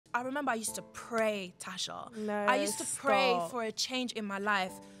I remember I used to pray, Tasha. No, I used to pray for a change in my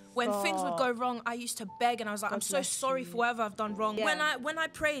life. When things would go wrong, I used to beg and I was like, I'm so sorry for whatever I've done wrong. Yeah. When I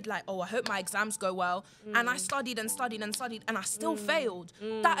prayed like, oh, I hope my exams go well, and I studied and studied and studied and I still failed,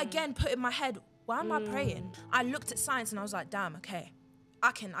 that again put in my head, why am I praying? I looked at science and I was like, damn, okay.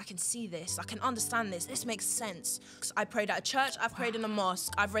 I can see this, I can understand this makes sense. I prayed at a church, I've prayed in a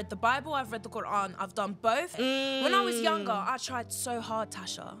mosque, I've read the Bible, I've read the Quran, I've done both. When I was younger, I tried so hard,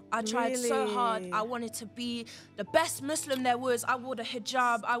 Tasha. I tried so hard. I wanted to be the best Muslim there was. I wore the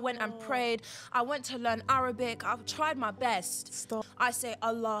hijab, I went and prayed, I went to learn Arabic, I tried my best. I say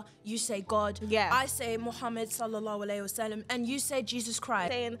Allah, you say God. I say Muhammad sallallahu alayhi wasallam, and you say Jesus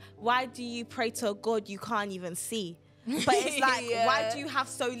Christ. Saying, why do you pray to a God you can't even see? But it's like, why do you have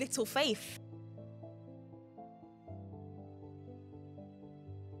so little faith?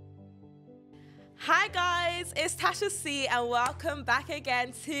 Hi guys, it's TashaC and welcome back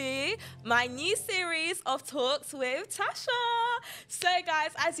again to my new series of talks with Tasha. So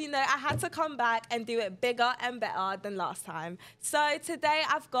guys, as you know, I had to come back and do it bigger and better than last time. So today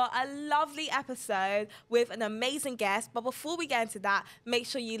I've got a lovely episode with an amazing guest. But before we get into that, make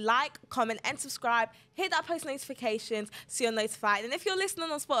sure you like, comment and subscribe. Hit that post notifications so you're notified. And if you're listening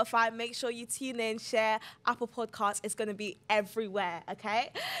on Spotify, make sure you tune in, share, Apple Podcasts. It's going to be everywhere,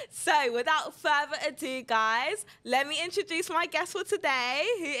 okay? So without further ado, guys, let me introduce my guest for today,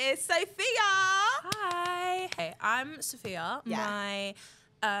 who is Sophia. Hi. Hey, I'm Sophia. My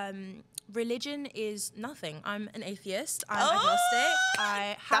religion is nothing. I'm an atheist. I'm agnostic.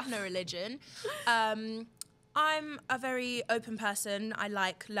 I have no religion. I'm a very open person. I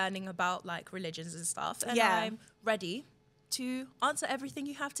like learning about like religions and stuff. And I'm ready to answer everything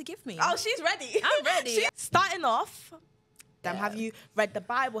you have to give me. Oh, she's ready. I'm ready. Starting off, have you read the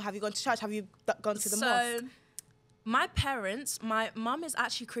Bible? Have you gone to church? Have you gone to the mosque? My parents, my mum is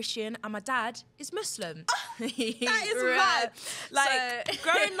actually Christian and my dad is Muslim. That is mad. Like,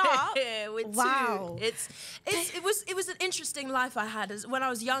 growing up, with wow. two. It was an interesting life I had. When I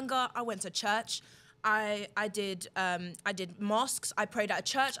was younger, I went to church. I did mosques. I prayed at a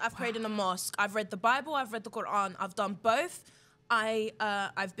church. I've prayed in a mosque. I've read the Bible. I've read the Quran. I've done both.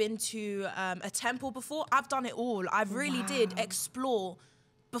 I've been to a temple before. I've done it all. I really did explore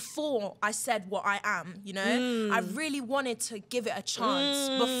before I said what I am, you know? I really wanted to give it a chance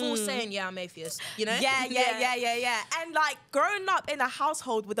before saying, yeah, I'm atheist, you know? Yeah. And like growing up in a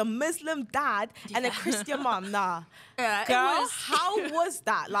household with a Muslim dad and a Christian mom, nah. Girl, how was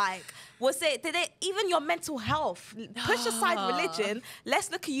that? Like, did it, even your mental health, push aside religion,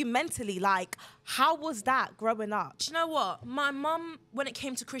 let's look at you mentally, like, how was that growing up? Do you know what? My mum, when it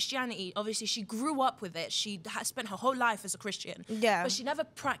came to Christianity, obviously she grew up with it. She had spent her whole life as a Christian. Yeah. But she never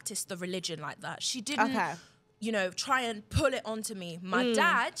practiced the religion like that. She didn't, you know, try and pull it onto me. My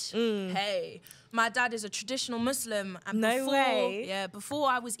dad, my dad is a traditional Muslim. And before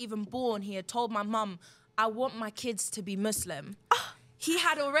I was even born, he had told my mum, I want my kids to be Muslim. He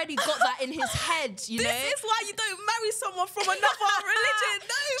had already got that in his head, you know? This is why you don't marry someone from another religion.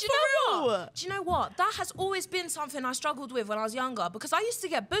 No, Do you know what? That has always been something I struggled with when I was younger because I used to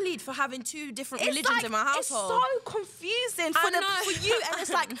get bullied for having two different religions in my household. It's so confusing for you, and it's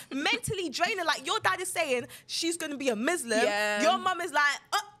like mentally draining. Like your dad is saying she's going to be a Muslim. Your mum is like,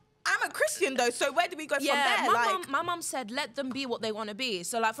 I'm a Christian though, so where do we go from there? My mum said let them be what they want to be.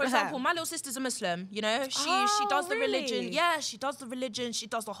 So like for example, my little sister's a Muslim, you know? She does the religion. Yeah, she does the religion. She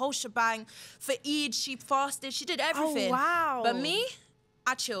does the whole shebang. For Eid, she fasted. She did everything. Oh, wow. But me,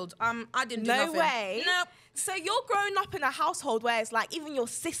 I chilled. I didn't do nothing. No way. Nope. So you're growing up in a household where it's like even your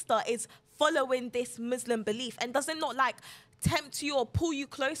sister is following this Muslim belief, and does it not like tempt you or pull you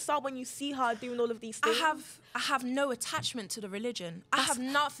closer when you see her doing all of these things? I have no attachment to the religion. I have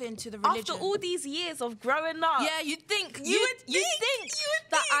nothing to the religion. After all these years of growing up, yeah, you'd think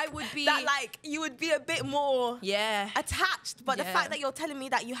that I would be that like you would be a bit more attached. But the fact that you're telling me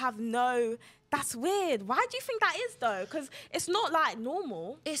that you have no, that's weird. Why do you think that is though? Because it's not like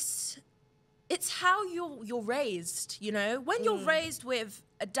normal. It's how you're raised, you know? When you're raised with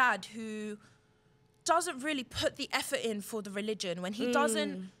a dad who doesn't really put the effort in for the religion, when he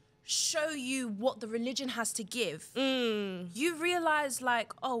doesn't show you what the religion has to give, you realize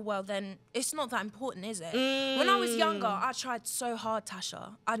like, oh, well, then it's not that important, is it? When I was younger, I tried so hard,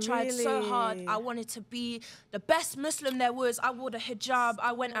 Tasha. I tried so hard. I wanted to be the best Muslim there was. I wore the hijab.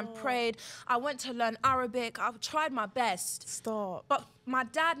 I went and prayed. I went to learn Arabic. I tried my best. But my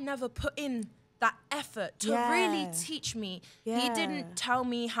dad never put in that effort to really teach me. He didn't tell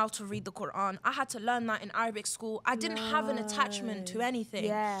me how to read the Quran. I had to learn that in Arabic school. I didn't have an attachment to anything.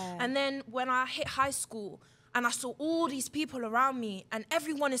 And then when I hit high school, and I saw all these people around me, and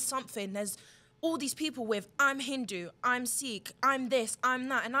everyone is something. There's all these people with, I'm Hindu, I'm Sikh, I'm this, I'm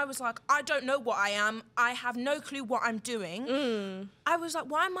that. And I was like, I don't know what I am. I have no clue what I'm doing. I was like,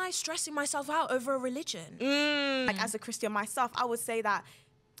 why am I stressing myself out over a religion? Like, as a Christian myself, I would say that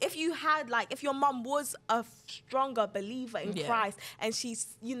if you had, like, if your mum was a stronger believer in Christ, and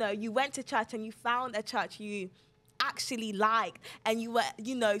she's, you know, you went to church and you found a church you actually liked, and you were,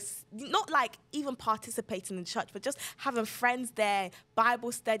 you know, not like even participating in church, but just having friends there,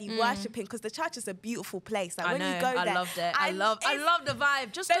 Bible study, worshiping, because the church is a beautiful place. Like, when you go there, I loved it. I love the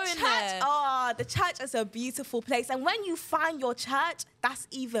vibe. Just go in there. Oh, the church is a beautiful place, and when you find your church, that's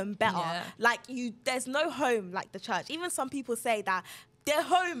even better. Like, there's no home like the church. Even some people say that their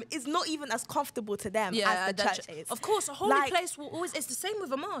home is not even as comfortable to them as the church is. Of course, a holy place will always. It's the same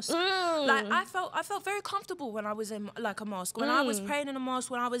with a mosque. Like, I felt very comfortable when I was in like a mosque. When I was praying in a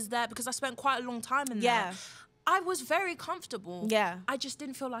mosque, when I was there, because I spent quite a long time in there. I was very comfortable. I just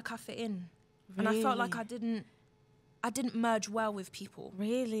didn't feel like I fit in, and I felt like I didn't merge well with people.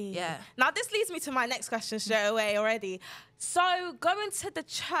 Really? Yeah. Now, this leads me to my next question straight away already. So, going to the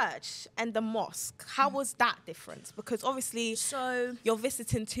church and the mosque, how was that different? Because obviously, you're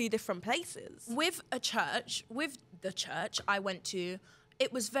visiting two different places. With the church I went to,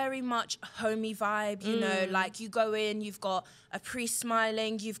 it was very much a homey vibe, you know, like you go in, you've got a priest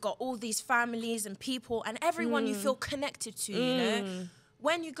smiling, you've got all these families and people and everyone you feel connected to, you know.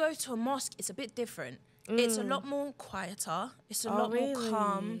 When you go to a mosque, it's a bit different. It's a lot more quieter. It's a lot more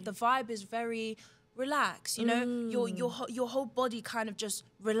calm. The vibe is very relaxed. You know, your whole body kind of just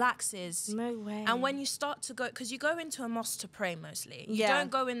relaxes. No way. And when you start to go, because you go into a mosque to pray mostly. You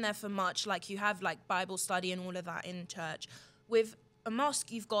don't go in there for much. Like, you have like Bible study and all of that in church. With a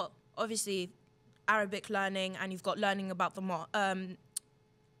mosque, you've got obviously Arabic learning, and you've got learning about the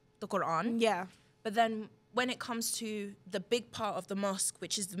Quran. Yeah. But then when it comes to the big part of the mosque,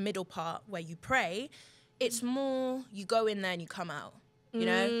 which is the middle part where you pray, it's more you go in there and you come out. You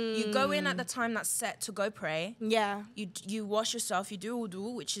know, you go in at the time that's set to go pray. Yeah. You wash yourself, you do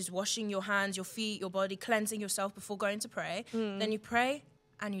wudu, which is washing your hands, your feet, your body, cleansing yourself before going to pray. Then you pray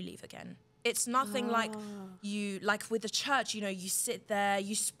and you leave again. It's nothing like with the church, you know, you sit there,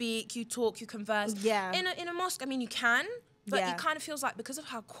 you speak, you talk, you converse. Yeah. In a mosque, I mean, you can, but it kind of feels like, because of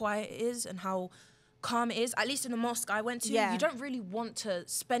how quiet it is and how calm it is, at least in the mosque I went to, you don't really want to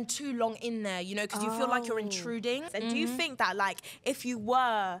spend too long in there, you know, because you feel like you're intruding. And do you think that, like, if you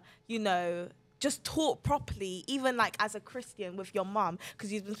were, you know, just taught properly, even like as a Christian with your mum,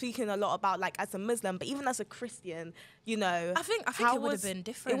 because you've been speaking a lot about like as a Muslim, but even as a Christian, you know, I think it would have been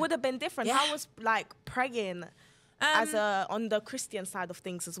different. It would have been different. Yeah. How was like praying on the Christian side of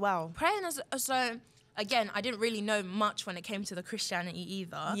things as well? Praying again, I didn't really know much when it came to the Christianity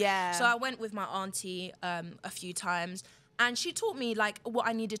either. Yeah. So I went with my auntie a few times, and she taught me like what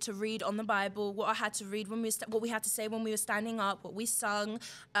I needed to read on the Bible, what I had to read when what we had to say when we were standing up, what we sung,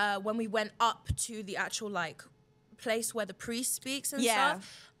 when we went up to the actual like place where the priest speaks and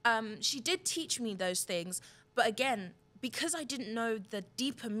stuff. She did teach me those things, but again, because I didn't know the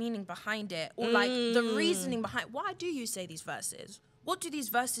deeper meaning behind it, or like the reasoning behind why do you say these verses? What do these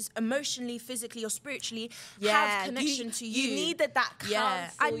verses emotionally, physically, or spiritually have connection to you? You needed that counsel.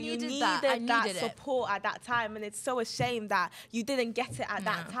 Yeah, I needed that support at that time, and it's so a shame that you didn't get it at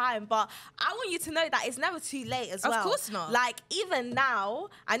that time. But I want you to know that it's never too late as well. Of course not. Like, even now,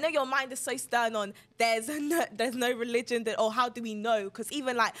 I know your mind is so stern on there's no religion, or how do we know? Because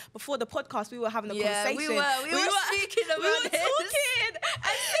even like before the podcast, we were having a conversation. We were speaking about this. Talking,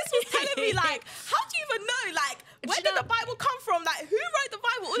 and this was telling me like, how do you even know? Like, where did the Bible come from? Like, who wrote the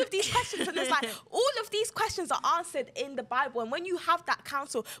Bible? All of these questions. And it's like, all of these questions are answered in the Bible. And when you have that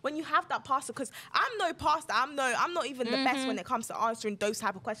counsel, when you have that pastor, because I'm no pastor, I'm not even the best when it comes to answering those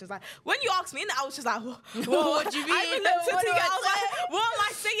type of questions. Like, when you asked me, I was just like, what do you mean? I was like, what am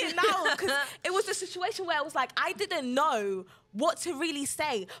I saying now? Because it was a situation where I was like, I didn't know what to really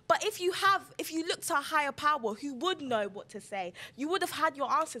say. But if you look to a higher power who would know what to say, you would have had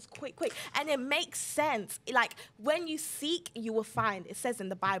your answers quick. And it makes sense. Like, when you seek, you will find. It says in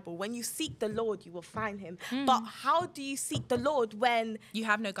the Bible, when you seek the Lord, you will find him. But how do you seek the Lord when you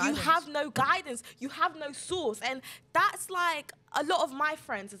have no guidance? You have no guidance. You have no source. And that's like, a lot of my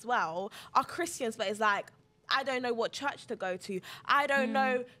friends as well are Christians, but it's like, I don't know what church to go to. I don't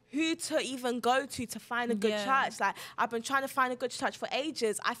know who to even go to find a good church. Like, I've been trying to find a good church for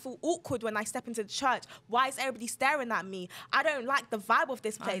ages. I feel awkward when I step into the church. Why is everybody staring at me? I don't like the vibe of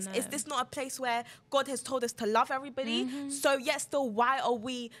this place. Is this not a place where God has told us to love everybody? So yet still, why are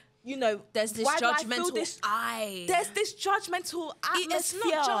we, you know, there's this judgmental There's this judgmental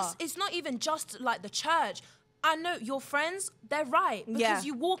atmosphere. It's not even just like the church. I know your friends, they're right. Because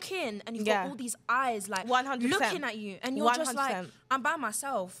you walk in and you've got all these eyes like 100%. looking at you. And you're just like, 100%. I'm by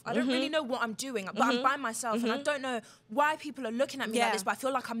myself. I don't really know what I'm doing, but I'm by myself. And I don't know why people are looking at me like this, but I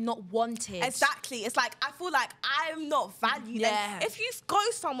feel like I'm not wanted. Exactly. It's like, I feel like I'm not valued. Yeah. And if you go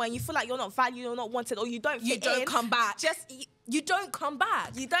somewhere and you feel like you're not valued or not wanted or you don't fit in, come back. You don't come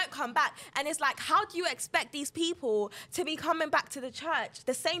back. You don't come back. And it's like, how do you expect these people to be coming back to the church,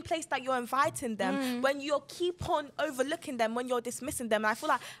 the same place that you're inviting them, when you keep on overlooking them, when you're dismissing them? And I feel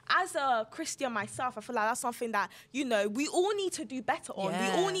like, as a Christian myself, I feel like that's something that, you know, we all need to do better on.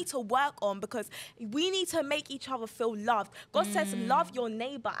 Yeah. We all need to work on, because we need to make each other feel loved. God says, love your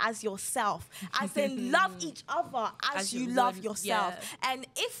neighbor as yourself. As in, love each other as you love yourself. Yeah. And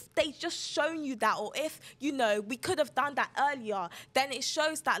if they just shown you that, or if, you know, we could have done that earlier, then it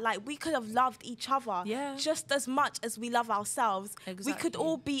shows that, like, we could have loved each other just as much as we love ourselves. Exactly. We could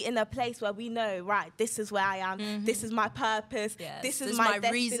all be in a place where we know, right, this is where I am, this is my purpose, this is my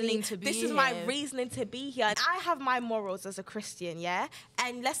destiny, reasoning to be this is my reasoning to be here. And I have my morals as a Christian,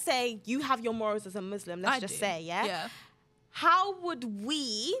 and let's say you have your morals as a Muslim, let's just say, how would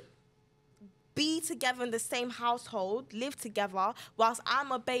we be together in the same household, live together, whilst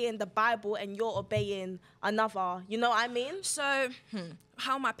I'm obeying the Bible and you're obeying another? You know what I mean? So,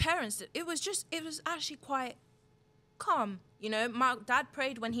 how my parents did, it was actually quite calm. You know, my dad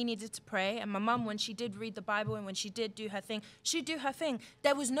prayed when he needed to pray, and my mum, when she did read the Bible and when she did do her thing, she'd do her thing.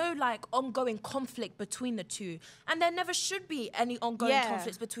 There was no, like, ongoing conflict between the two. And there never should be any ongoing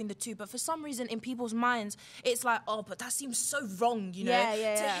conflicts between the two. But for some reason, in people's minds, it's like, oh, but that seems so wrong, you know?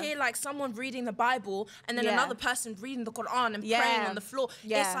 To hear, like, someone reading the Bible and then another person reading the Quran and praying on the floor.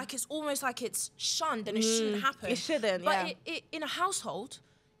 It's like, it's almost like it's shunned and it shouldn't happen. It shouldn't, But in a household,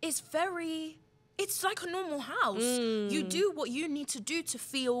 it's like a normal house. You do what you need to do to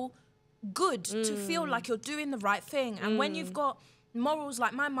feel good, to feel like you're doing the right thing. And when you've got morals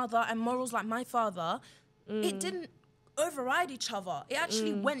like my mother and morals like my father, it didn't override each other. It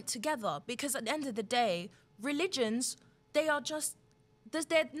actually went together, because at the end of the day, religions, they're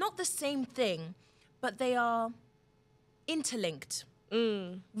not the same thing, but they are interlinked.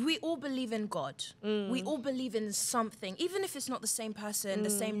 We all believe in God. We all believe in something, even if it's not the same person, the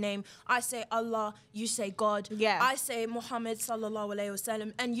same name. I say Allah, you say God. I say Muhammad sallallahu alaihi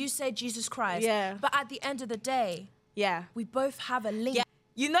wasallam, and you say Jesus Christ. But at the end of the day, we both have a link.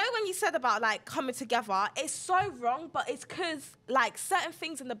 You know, when you said about, like, coming together, it's so wrong, but it's because, like, certain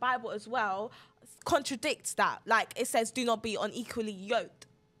things in the Bible as well contradicts that. Like, it says, do not be unequally yoked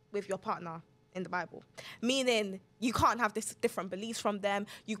with your partner in the Bible, meaning you can't have this different beliefs from them.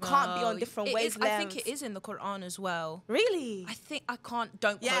 You can't be on different wavelengths. I think it is in the Quran as well. Really? I think I can't.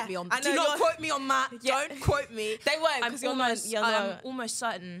 Don't quote me on that. Do not quote me on that. Don't quote me. They won't, because I'm almost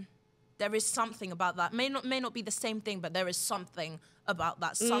certain there is something about that. May not be the same thing, but there is something about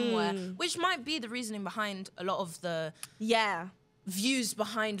that somewhere, which might be the reasoning behind a lot of the views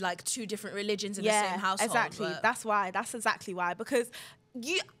behind, like, two different religions in the same household. Exactly. That's exactly why. Because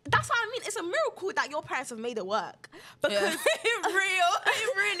that's what I mean. It's a miracle that your parents have made it work. Because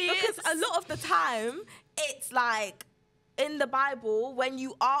it really is. Because a lot of the time, it's like, in the Bible, when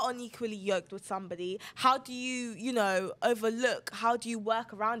you are unequally yoked with somebody, how do you, you know, overlook? How do you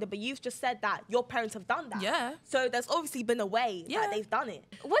work around it? But you've just said that your parents have done that. Yeah. So there's obviously been a way that they've done it.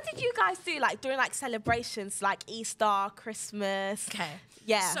 What did you guys do, like, during, like, celebrations, like Easter, Christmas? Okay.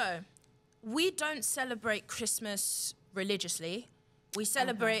 Yeah. So, we don't celebrate Christmas religiously. We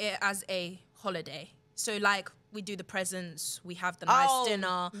celebrate it as a holiday. So, like, we do the presents, we have the nice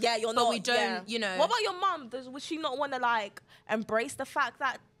dinner. Yeah, but we don't, you know. What about your mum? Would she not want to, like, embrace the fact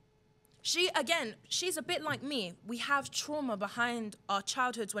that... She's a bit like me. We have trauma behind our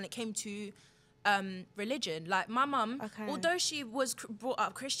childhoods when it came to religion. Like, my mum, although she was brought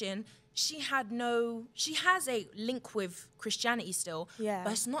up Christian, she has a link with Christianity still,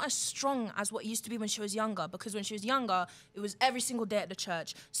 but it's not as strong as what it used to be when she was younger, because when she was younger, it was every single day at the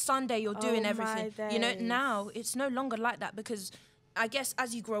church. Sunday, you're doing everything. You know, now it's no longer like that, because I guess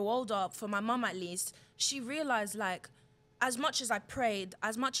as you grow older, for my mum at least, she realized, like, as much as I prayed,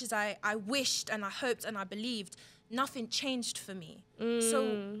 as much as I wished and I hoped and I believed, nothing changed for me.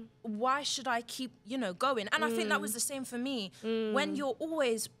 So why should I keep, you know, going? And I think that was the same for me. When you're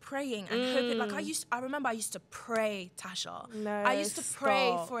always praying and hoping, like, I remember I used to pray, Tasha. I used to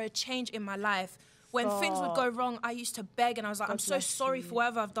pray for a change in my life. When things would go wrong, I used to beg, and I was like, I'm so sorry for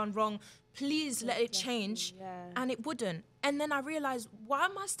whatever I've done wrong. Please let it change. And it wouldn't. And then I realized, why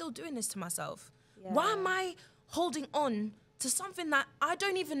am I still doing this to myself? Why am I holding on to something that I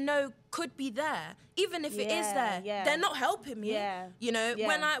don't even know could be there. Even if it is there, they're not helping me. You know,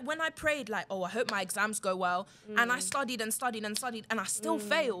 when I prayed like, oh, I hope my exams go well, and I studied and studied and studied, and I still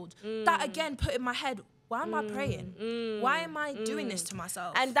failed, that again put in my head, why am I praying? Why am I doing this to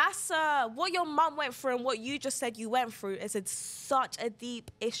myself? And that's what your mum went through and what you just said you went through is such a deep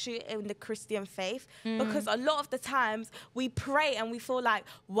issue in the Christian faith, because a lot of the times we pray and we feel like,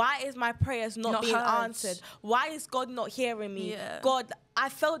 why is my prayers not being answered? Why is God not hearing me? God, I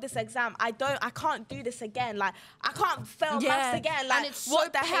failed this exam. I can't do this again. Like, I can't fail maths again. Like, and it's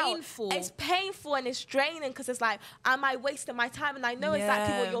what so the painful. Hell? It's painful and it's draining, because it's like, am I wasting my time? And I know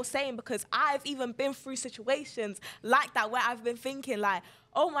exactly what you're saying, because I've even been through situations like that where I've been thinking like,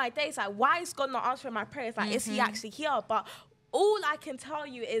 oh my days, like, why is God not answering my prayers? Like, is he actually here? But all I can tell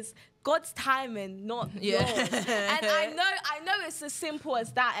you is God's timing, not yours. And I know it's as simple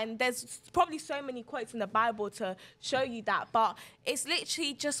as that. And there's probably so many quotes in the Bible to show you that. But it's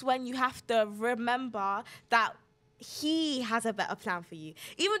literally just when you have to remember that he has a better plan for you.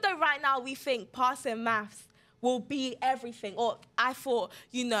 Even though right now we think passing maths will be everything. Or I thought,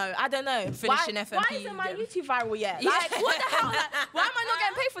 you know, I don't know. Finishing FMP. Why isn't my YouTube viral yet? Like, what the hell? Like, why am I not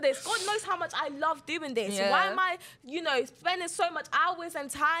getting paid for this? God knows how much I love doing this. Why am I, you know, spending so much hours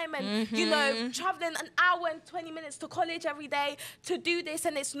and time and, you know, traveling an hour and 20 minutes to college every day to do this,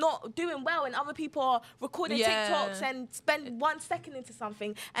 and it's not doing well, and other people are recording TikToks and spend 1 second into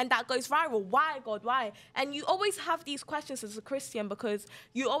something and that goes viral. Why, God? Why? And you always have these questions as a Christian, because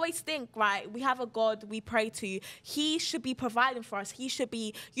you always think, right, we have a God we pray to. He should be providing for us. He should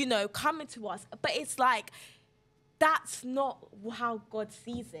be, you know, coming to us. But it's like, that's not how God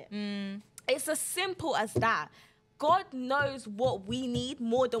sees it. It's as simple as that. God knows what we need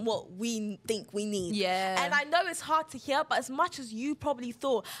more than what we think we need. And I know it's hard to hear, but as much as you probably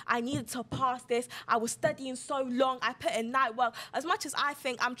thought, I needed to pass this, I was studying so long, I put in night work, as much as I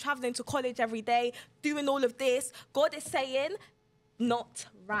think I'm traveling to college every day, doing all of this, God is saying, not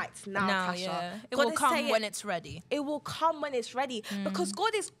right now, Tasha. It will come when it's ready. It will come when it's ready, because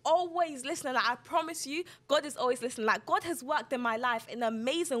God is always listening. Like, I promise you, God is always listening. Like, God has worked in my life in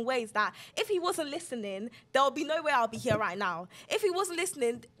amazing ways that if he wasn't listening, there will be no way I'll be here right now. If he wasn't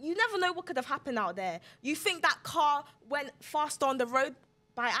listening, you never know what could have happened out there. You think that car went faster on the road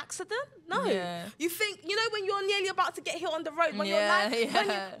by accident? No. You think, you know, when you're nearly about to get hit on the road, when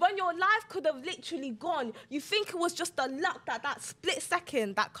when your life could have literally gone, you think it was just the luck that split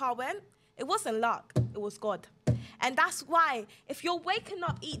second that car went? It wasn't luck, it was God. And that's why, if you're waking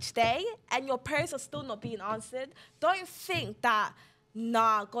up each day and your prayers are still not being answered, don't think that,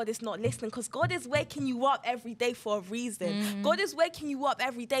 nah, God is not listening, because God is waking you up every day for a reason. God is waking you up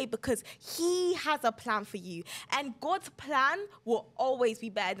every day because he has a plan for you. And God's plan will always be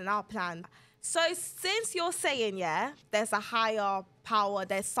better than our plan. So since you're saying, there's a higher power,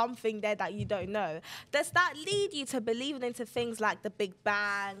 there's something there that you don't know, does that lead you to believing into things like the Big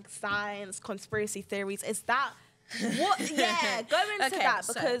Bang, science, conspiracy theories? Is that what? Go into that,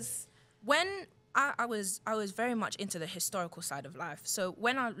 because when I was very much into the historical side of life. So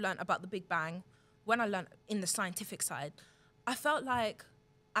when I learned about the Big Bang, when I learned in the scientific side, I felt like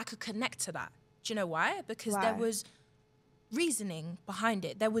I could connect to that. Do you know why? Because there was reasoning behind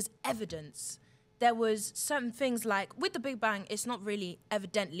it. There was evidence. There was certain things like, with the Big Bang, it's not really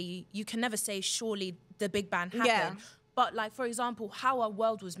evidently, you can never say surely the Big Bang happened. But like, for example, how our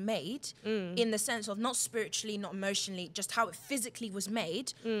world was made, in the sense of not spiritually, not emotionally, just how it physically was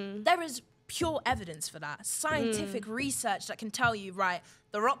made, there is pure evidence for that. Scientific research that can tell you, right,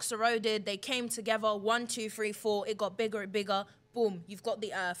 the rocks eroded, they came together, 1, 2, 3, 4, it got bigger and bigger, boom, you've got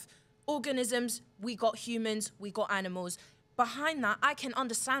the earth. Organisms, we got humans, we got animals. Behind that, I can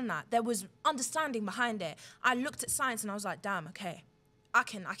understand that. There was understanding behind it. I looked at science and I was like, damn, okay, I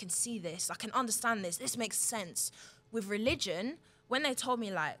can see this, I can understand this makes sense. With religion, when they told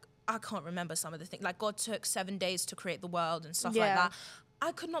me, like, I can't remember some of the things, like God took 7 days to create the world and stuff like that,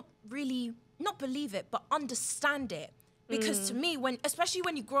 I could not really, not believe it, but understand it. Because to me, especially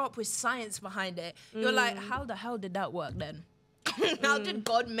when you grow up with science behind it, you're like, how the hell did that work then? How did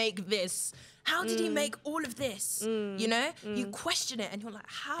God make this? How did he make all of this? You know? You question it and you're like,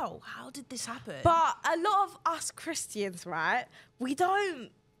 how? How did this happen? But a lot of us Christians, right, we don't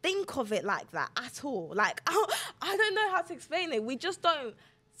think of it like that at all. Like, I don't know how to explain it. We just don't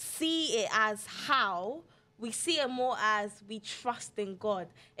see it as how. We see it more as we trust in God.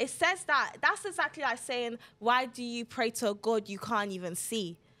 It says that's exactly like saying, why do you pray to a God you can't even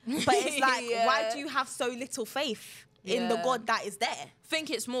see? But it's like, why do you have so little faith in the God that is there? I think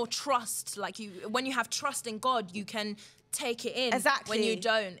it's more trust. Like, when you have trust in God, you can take it in. Exactly. When you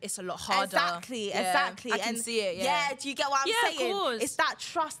don't, it's a lot harder. Exactly. I can see it. Yeah. Do you get what I'm saying? Of course. It's that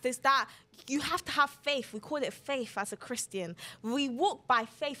trust. It's that you have to have faith. We call it faith as a Christian. We walk by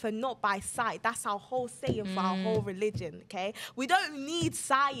faith and not by sight. That's our whole saying for our whole religion, okay? We don't need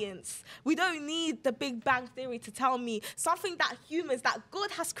science. We don't need the Big Bang Theory to tell me something that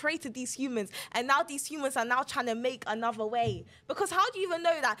God has created these humans, and now these humans are now trying to make another way. Because how do you even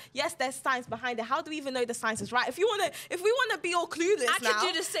know that, yes, there's science behind it? How do we even know the science is right? If we want to be all clueless I now,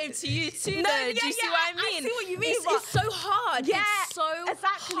 can do the same to you too, No, though. yeah, Do you see yeah, what I mean? I see what you mean, It's so hard. Yeah, it's so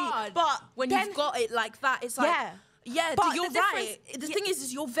exactly. hard. But when then- you've got it like that, it's like... Yeah, But you're the right. The thing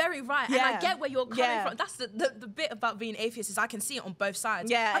is you're very right. And I get where you're coming from. That's the bit about being atheist is I can see it on both sides.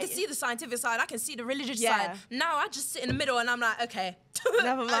 Yeah. I can see the scientific side. I can see the religious Yeah. side. Now I just sit in the middle and I'm like, okay.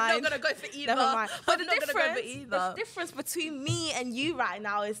 Never mind. I'm not going to go for either. Never mind. But the difference between me and you right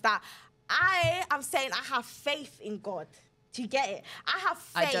now is that I'm saying I have faith in God. Do you get it? I have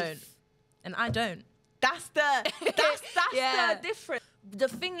faith. I don't. And I don't. That's the difference. The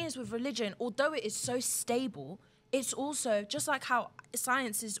thing is with religion, although it is so stable, it's also, just like how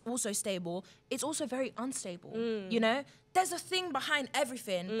science is also stable, it's also very unstable, you know? There's a thing behind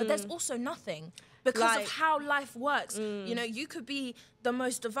everything, but there's also nothing because of how life works. You know, you could be the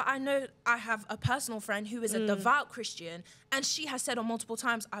most devout. I know I have a personal friend who is a devout Christian, and she has said on multiple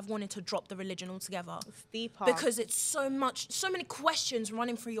times, I've wanted to drop the religion altogether. It's deeper. Because it's so many questions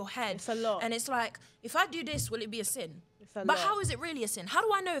running through your head. It's a lot. And it's like, if I do this, will it be a sin? But But how is it really a sin? How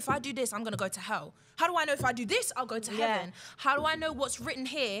do I know if I do this, I'm going to go to hell? How do I know if I do this, I'll go to heaven? How do I know what's written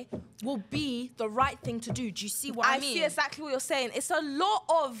here will be the right thing to do? Do you see what I mean? I see exactly what you're saying. It's a lot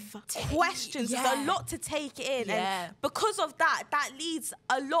of questions. It's a lot to take in. And because of that, that leads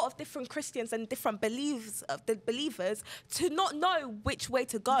a lot of different Christians and different believers to not know which way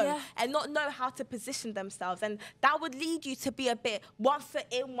to go and not know how to position themselves. And that would lead you to be a bit 1 foot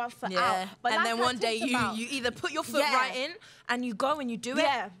in, 1 foot out. But and like then one day you either put your foot right in and you go and you do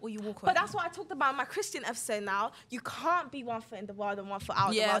it, or you walk away. But that's what I talked about in my Christian episode now. You can't be 1 foot in the world and 1 foot out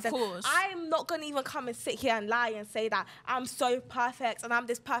of the world. Of course. I'm not going to even come and sit here and lie and say that I'm so perfect and I'm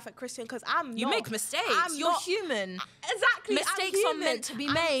this perfect Christian, because I'm not. You make mistakes. You're human. Exactly. Mistakes are meant to be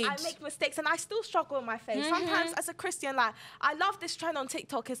made. I make mistakes and I still struggle with my faith. Sometimes as a Christian, like, I love this trend on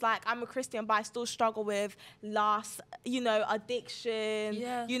TikTok. It's like, I'm a Christian, but I still struggle with lust, addiction,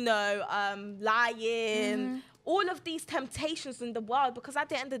 lying. All of these temptations in the world, because at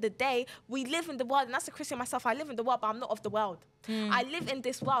the end of the day, we live in the world, and as a Christian myself, I live in the world, but I'm not of the world. I live in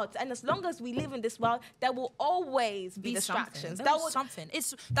this world, and as long as we live in this world, there will always be distractions. Something.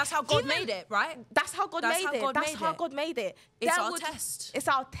 That's how God made it, right? That's how God made it. That's how God made it. It's our test. It's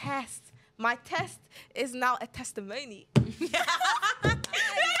our test. My test is now a testimony.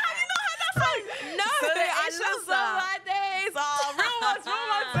 No, I love that.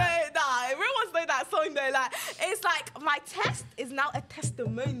 Real ones know that song though. Like, it's like my test is now a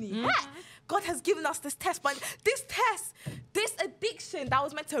testimony. Yeah. God has given us this test, but this test, this addiction that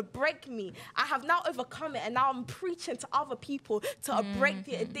was meant to break me, I have now overcome it, and now I'm preaching to other people to break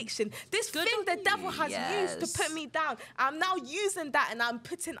the addiction. This thing the devil has used to put me down, I'm now using that, and I'm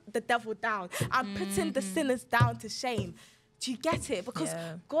putting the devil down. I'm putting the sinners down to shame. Do you get it? Because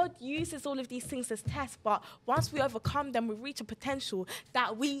God uses all of these things as tests, but once we overcome them, we reach a potential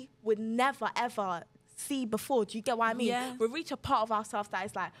that we would never, ever see before. Do you get what I mean? Yeah. We reach a part of ourselves that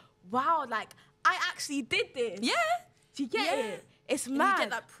is like, wow, like, I actually did this. Yeah. Do you get it? It's and mad. You get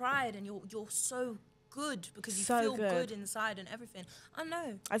that pride, and you're so good because you feel good inside and everything. I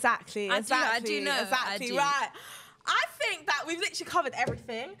know. Exactly. I do know. Exactly. Right. I think that we've literally covered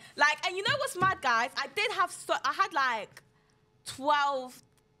everything. Like, and you know what's mad, guys? I had like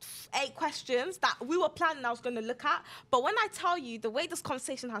 8 questions that we were planning I was going to look at. But when I tell you the way this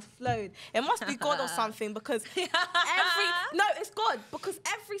conversation has flowed, it must be God or something, because it's God, because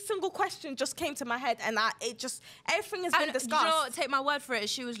every single question just came to my head, and everything has been discussed. You know what? Take my word for it.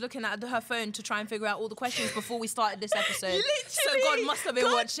 She was looking at her phone to try and figure out all the questions before we started this episode. Literally. So God must have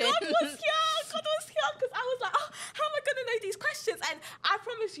been watching. God was here, because I was like, how am I going to know these questions? And I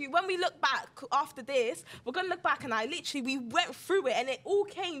promise you, when we look back after this, we're going to look back, and we went through it, and it all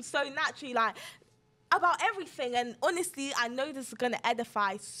came so naturally, like, about everything. And honestly, I know this is going to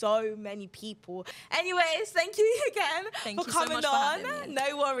edify so many people. Anyways, thank you again for coming on.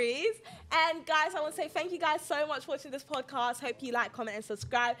 No worries. And guys, I want to say thank you guys so much for watching this podcast. Hope you like, comment, and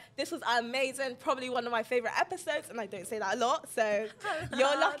subscribe. This was amazing. Probably one of my favorite episodes, and I don't say that a lot, so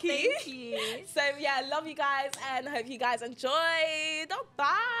you're lucky. Thank you. So yeah, love you guys, and hope you guys enjoyed.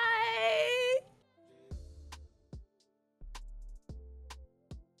 Bye.